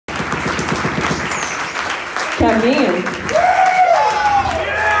Gavigan.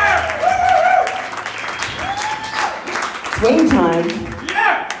 Swing time.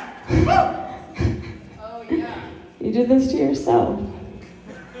 Oh yeah. You did this to yourself.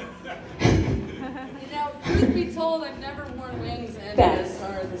 Truth be told, I've never worn wings and a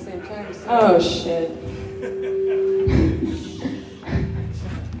guitar at the same time. So. Oh shit.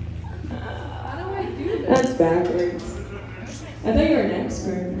 How do I do this? That's backwards. I thought you were an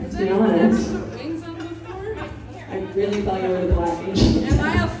expert, to be honest. Have you ever put wings on before? I really thought you were the Black Angel. Am I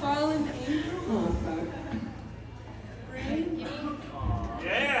a fallen angel? Oh, fuck. Rain?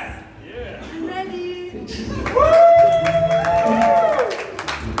 Yeah! Yeah! I'm ready.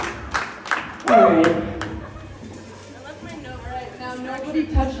 Alright. I left my note. Alright, now Nobody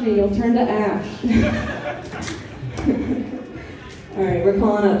touch me, you'll turn to ash. Alright, we're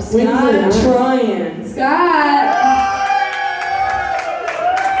calling up Scott Troyan. Scott!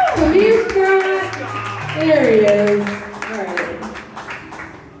 Come here, Scott! There he is. Alright.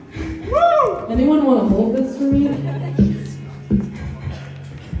 Anyone want to hold this for me?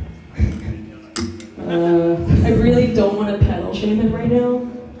 I really don't want to pedal shame him right now,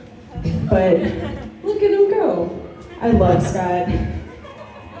 but look at him go. I love Scott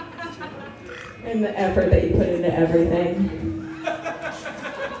and the effort that you put into everything.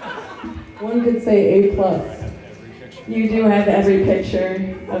 One could say A+. You do have every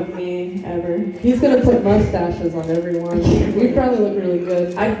picture of me ever. He's gonna put mustaches on everyone. We'd probably look really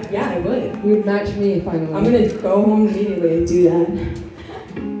good. Yeah, I would. You would match me finally. I'm gonna go home immediately and do that.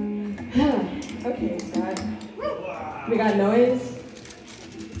 Okay, Scott. We got noise?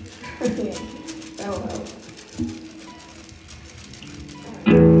 That'll help.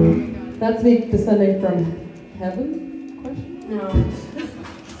 That's me descending from heaven? Question? No.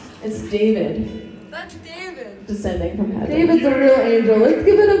 It's David That's David. descending from heaven. David's a real angel. Let's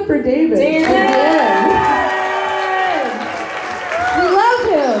give it up for David. David! Again. We love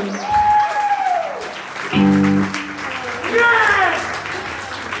him.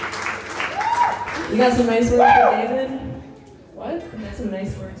 You got some nice words for David? What? You got some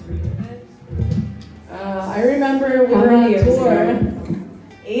nice words for David? I remember we How were many on years tour. ago?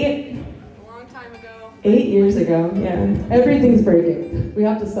 8? A long time ago. 8 years ago, yeah. Everything's breaking. We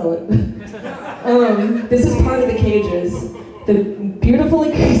have to sell it. This is part of the cages. The beautiful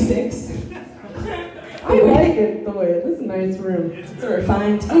acoustics. I like it the way. This is a nice room. It's a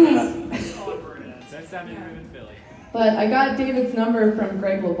refined taste. It's awkward. Next time you live in Philly. But I got David's number from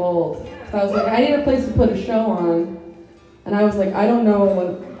Greg LeBold. So I was like, I need a place to put a show on. And I was like, I don't know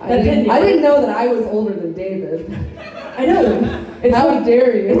what... I didn't know that I was older than David. I know. How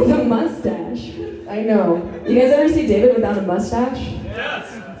dare you? It's a mustache. I know. You guys ever see David without a mustache?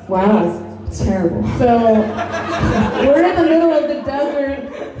 Yes! Wow. It's terrible. So we're in the middle of the desert,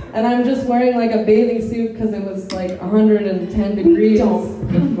 and I'm just wearing like a bathing suit because it was like 110 degrees.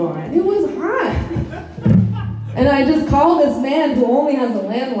 Come on. It was hot. And I just called this man who only has a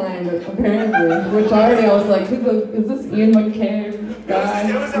landline, apparently, which already I was like, is this Ian McKay guy?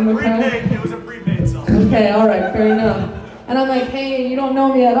 It was a prepaid song. Okay, all right, fair enough. And I'm like, hey, you don't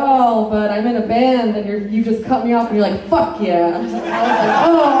know me at all, but I'm in a band, and you just cut me off, and you're like, fuck yeah. And I was like,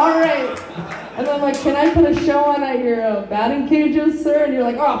 oh, all right. And I'm like, can I put a show on at your batting cages, sir? And you're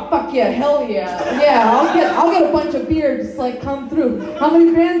like, oh, fuck yeah, hell yeah. Yeah, I'll get a bunch of beer, just like come through. How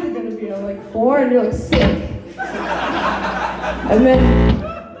many bands are gonna be? I'm like, 4, and you're like, sick. And then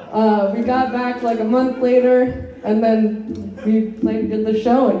we got back like a month later, and then we did the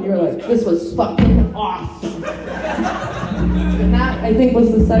show, and you were like, this was fucking awesome. And that, I think,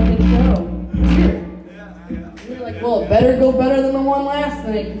 was the second show. Here. We were like, well, it better go better than the one last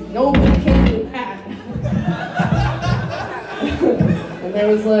night, because nobody can do that. And there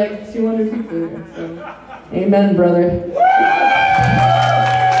was like 200 people here, so amen, brother.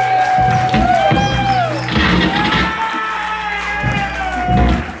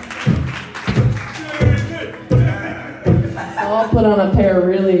 I'll put on a pair of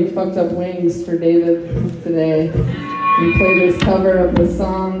really fucked up wings for David today and play this cover of the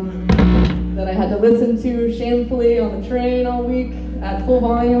song that I had to listen to shamefully on the train all week at full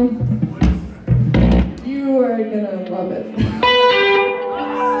volume. You are gonna love it.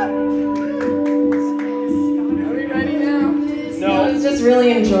 Are we ready now? No, I was just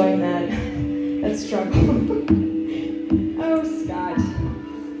really enjoying that struggle. Oh, Scott.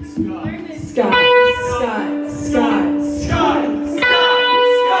 Scott.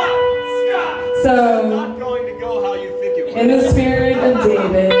 So, Not going to go how you think it would. in the spirit of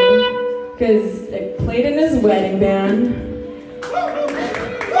David, because I played in his wedding band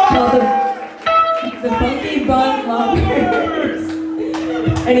called the Funky Bun Lovers,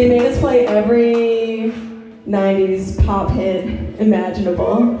 and he made us play every 90s pop hit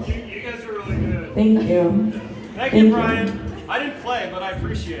imaginable. You guys are really good. Thank you. Thank you, Brian. I didn't play, but I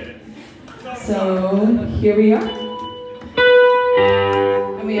appreciate it. So here we are.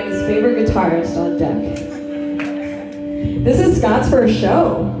 And we have his favorite guitarist on deck. This is Scott's first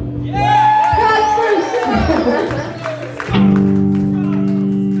show. Scott's first show!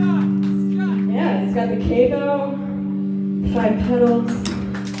 Yeah, he's got the Kago, 5 pedals,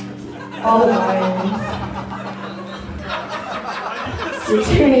 all the wires. You're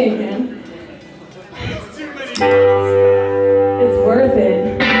tuning again. It's too many. It's worth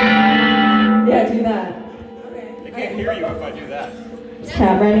it. Yeah, do that. I can't hear you if I do that. Is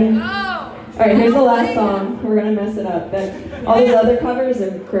Kat ready? Oh! Alright, here's the last song. We're gonna mess it up. But all these other covers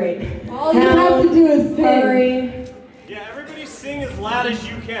are great. All you have to do is sing. Hurry. Yeah, everybody sing as loud as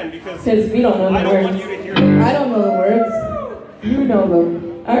you can because Because we don't know I the don't want words. you to hear them. I don't know the words. You know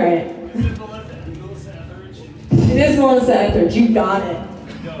them. Alright. Is it Melissa Etheridge? It is Melissa Etheridge. You got it.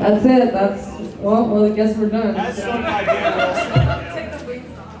 That's it. Well, I guess we're done. That's sung by Dan Wilson. Take the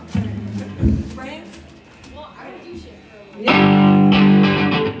wings off. Frank? Well, I don't do shit for a Yeah.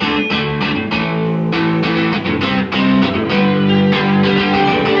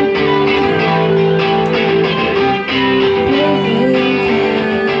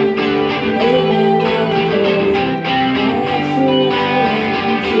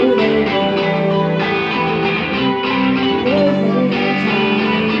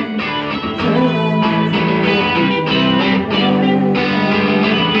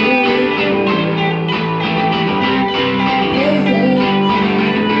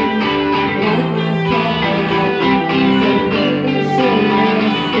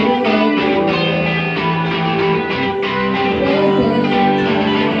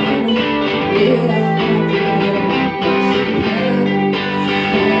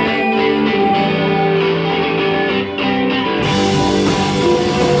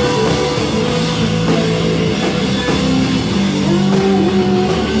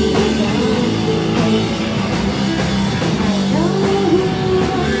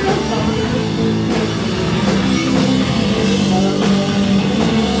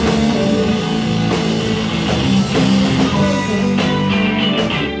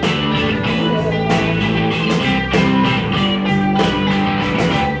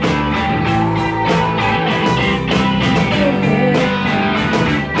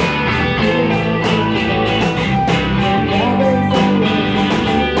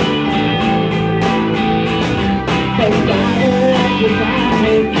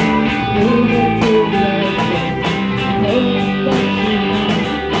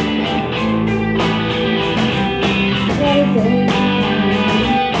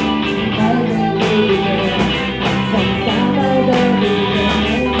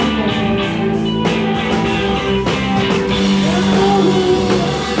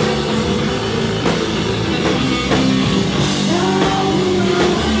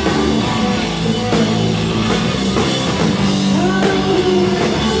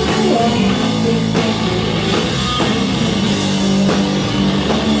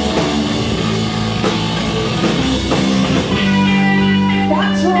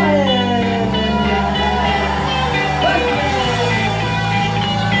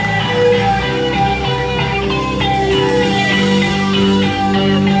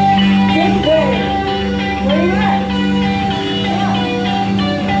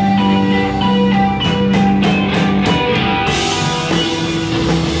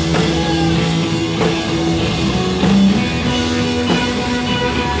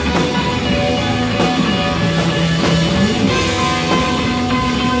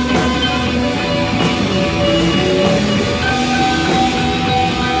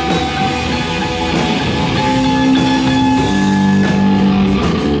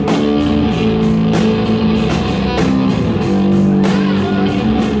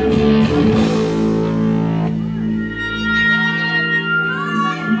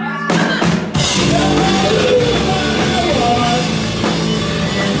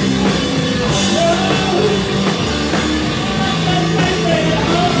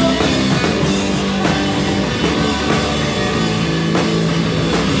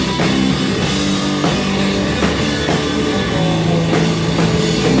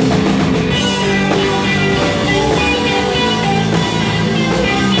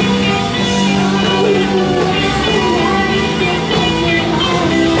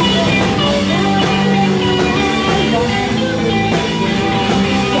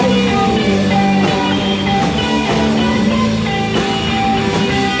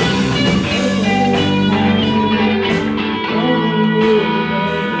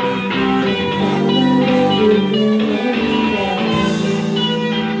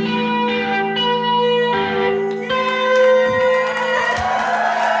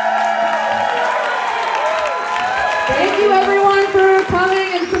 Thank you everyone for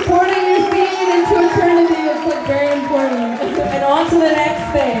coming and supporting your scene into eternity. It's like very important. And on to the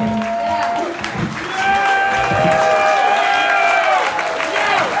next thing.